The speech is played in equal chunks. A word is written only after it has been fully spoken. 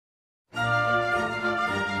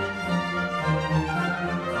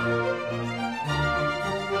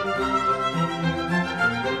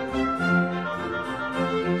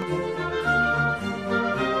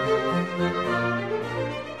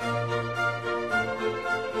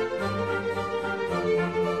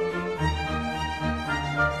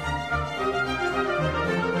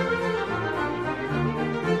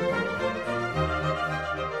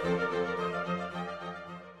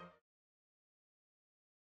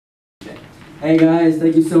Hey guys,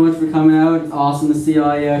 thank you so much for coming out. It's awesome to see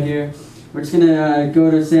all you out here. We're just gonna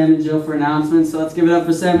go to Sam and Jill for announcements, so let's give it up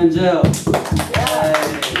for Sam and Jill.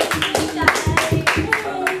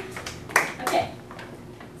 Okay,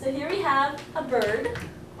 so here we have a bird.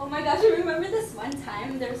 Oh my gosh, I remember this one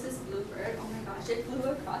time there was this blue bird. Oh my gosh, it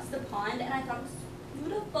flew across the pond and I thought it was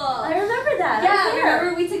beautiful. I remember that. Yeah, I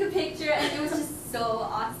remember we took a picture and it was just so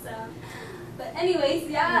awesome. But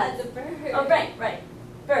anyways, yeah, the bird. Oh, right.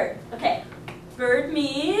 Bird. Okay. Bird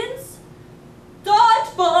means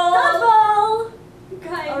dodgeball. Dodgeball.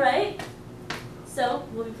 Okay. All right. So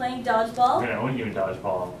we'll be playing dodgeball. I'm gonna own you in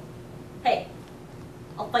dodgeball. Hey,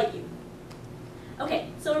 I'll fight you. Okay,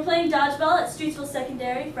 so we're playing dodgeball at Streetsville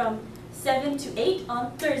Secondary from 7 to 8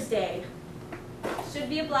 on Thursday. Should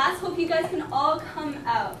be a blast. Hope you guys can all come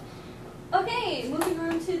out. Okay, moving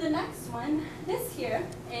on to the next one. This here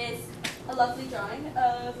is a lovely drawing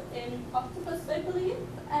of an octopus, I believe,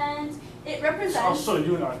 and it represents... I'll show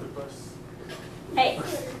you an octopus. Hey,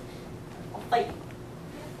 I'll fight you.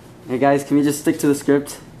 Hey guys, can we just stick to the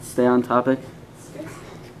script? Stay on topic? Script?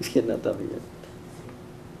 Just kidding, not topic yet.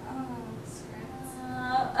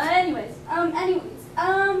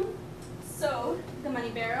 So the money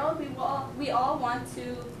barrel, we all want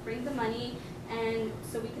to bring the money, and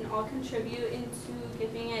so we can all contribute into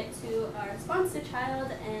giving it to our sponsor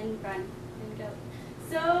child and run and go.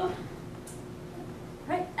 So,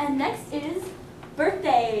 Right, and next is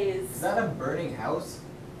birthdays. Is that a burning house?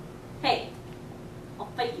 Hey, I'll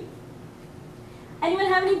fight you. Anyone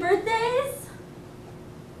have any birthdays?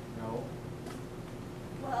 No.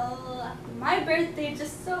 well, my birthday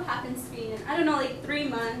just so happens to be in, I don't know, like 3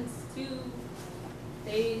 months, 2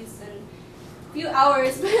 days, and a few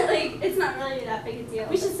hours, but like, it's not really that big a deal.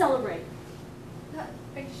 We should celebrate.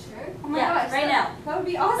 Are you sure? Oh my Yeah, gosh, right now. That would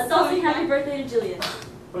be awesome. Let's all sing happy birthday to Julian.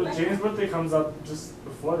 But Jane's birthday comes up just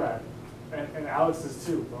before that. And Alex's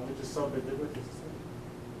too. Why don't we just celebrate their birthdays instead?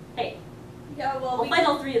 Hey, Yeah, well, I'll fight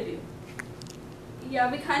all 3 of you. yeah,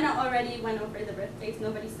 we kind of already went over the birthdays.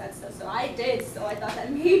 Nobody said so I did. So I thought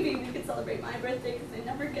that maybe we could celebrate my birthday because I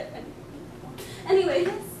never get anything. Anyway,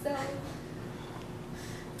 so.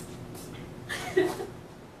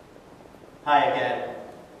 Hi again.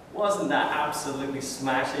 Wasn't that absolutely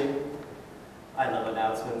smashing? I love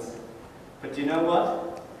announcements. But do you know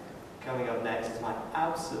what? Coming up next is my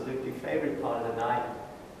absolutely favorite part of the night.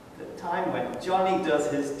 The time when Johnny does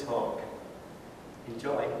his talk.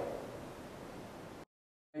 Enjoy.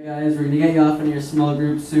 Hey guys, we're gonna get you off into your small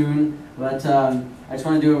group soon, but I just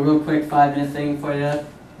want to do a real quick 5-minute thing for you. I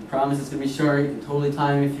promise it's gonna be short. You can totally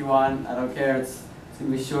time if you want. I don't care. It's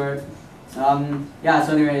gonna be short. Yeah.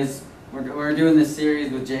 So, anyways, we're doing this series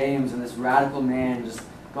with James and this radical man, just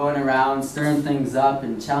going around stirring things up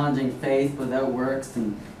and challenging faith without works,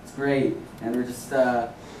 and it's great. And we're just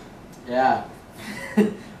yeah,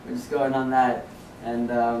 we're just going on that. And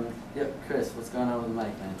yep, Chris, what's going on with the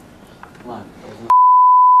mic, man? Come on.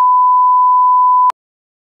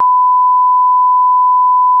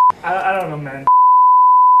 I don't know, man.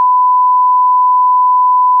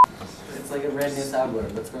 It's like a brand new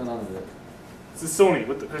soundboard. What's going on with it? It's a Sony.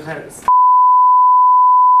 What the heck? It's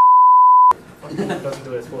doesn't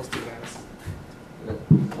do what it's supposed to, guys.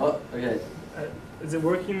 Oh, okay. Is it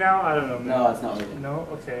working now? I don't know, man. No, it's not working. No?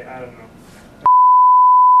 Okay, I don't know.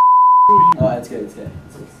 Oh, it's good, it's good.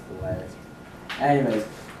 It's the wire. Anyways,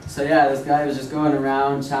 so yeah, this guy was just going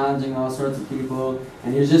around challenging all sorts of people,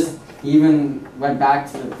 and he even went back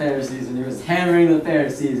to the Pharisees, and he was hammering the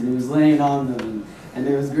Pharisees, and he was laying on them, and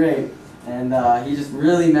it was great. And he just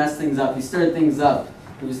really messed things up. He stirred things up.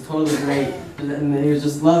 It was totally great. And he was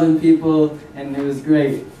just loving people, and it was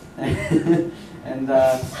great. And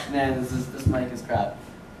man, this mic is crap.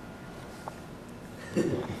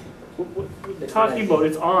 What are you talking about?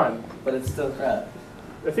 It's on. But it's still crap.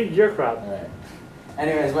 I think you're crap. Alright.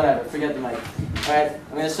 Anyways, whatever. Forget the mic. Alright,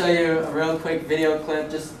 I'm going to show you a real quick video clip,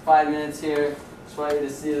 just 5 minutes here. Just want you to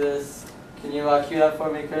see this. Can you cue it up for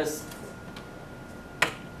me, Chris?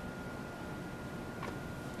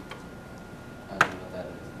 I don't know what that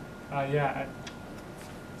is. Yeah.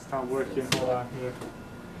 It's not working. Hold on here.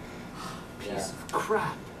 Yeah. Piece of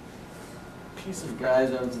crap. Piece of crap. Guys,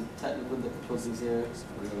 we have some technical difficulties here.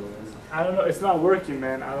 I don't know. It's not working,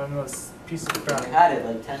 man. I don't know. It's a piece of crap. I had it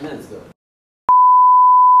like 10 minutes ago.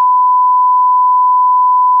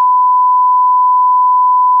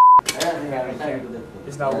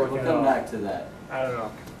 It's not working We'll at all. come back to that. I don't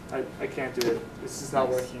know. I can't do it. It's just not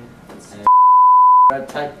working. Our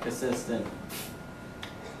tech assistant.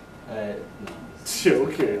 No,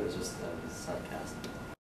 Okay. it was just sarcastic.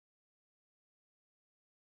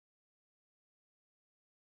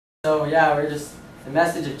 So yeah, we're just the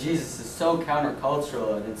message of Jesus is so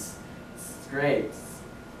countercultural, and it's great.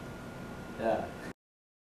 Yeah.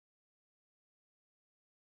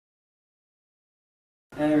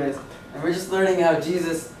 Anyways, and we're just learning how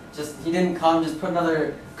Jesus he didn't come just put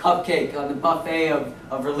another cupcake on the buffet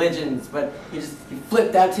of religions, but he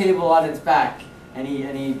flipped that table on its back, and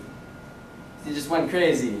he just went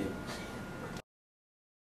crazy.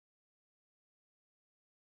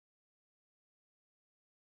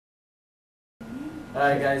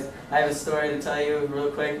 Alright guys, I have a story to tell you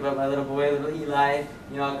real quick about my little boy, little Eli.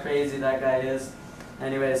 You know how crazy that guy is.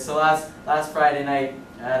 Anyways, so last Friday night,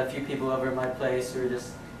 I had a few people over at my place. We were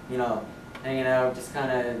just, hanging out, just kind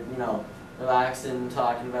of, relaxing,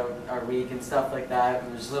 talking about our week and stuff like that.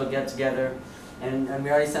 And just a little get-together. And we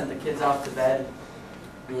already sent the kids off to bed.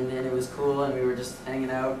 And it was cool, and we were just hanging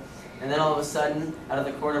out. And then all of a sudden, out of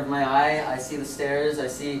the corner of my eye, I see the stairs. I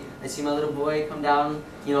see my little boy come down,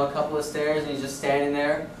 a couple of stairs, and he's just standing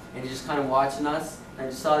there, and he's just kind of watching us. I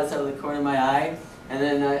just saw this out of the corner of my eye, and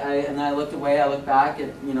then I looked away. I looked back at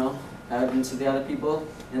out into the other people,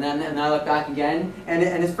 and then I looked back again, and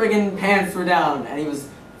his friggin' pants were down, and he was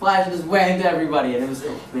flashing his way into everybody, and it was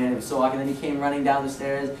so awkward. And then he came running down the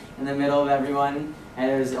stairs in the middle of everyone, and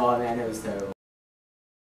it was it was terrible.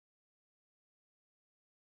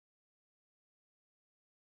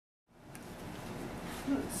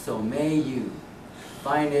 So may you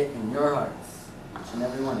find it in your hearts, each and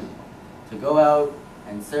every one of you, to go out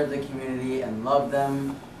and serve the community and love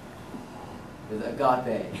them with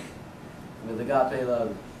agape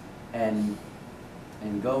love, and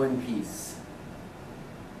go in peace.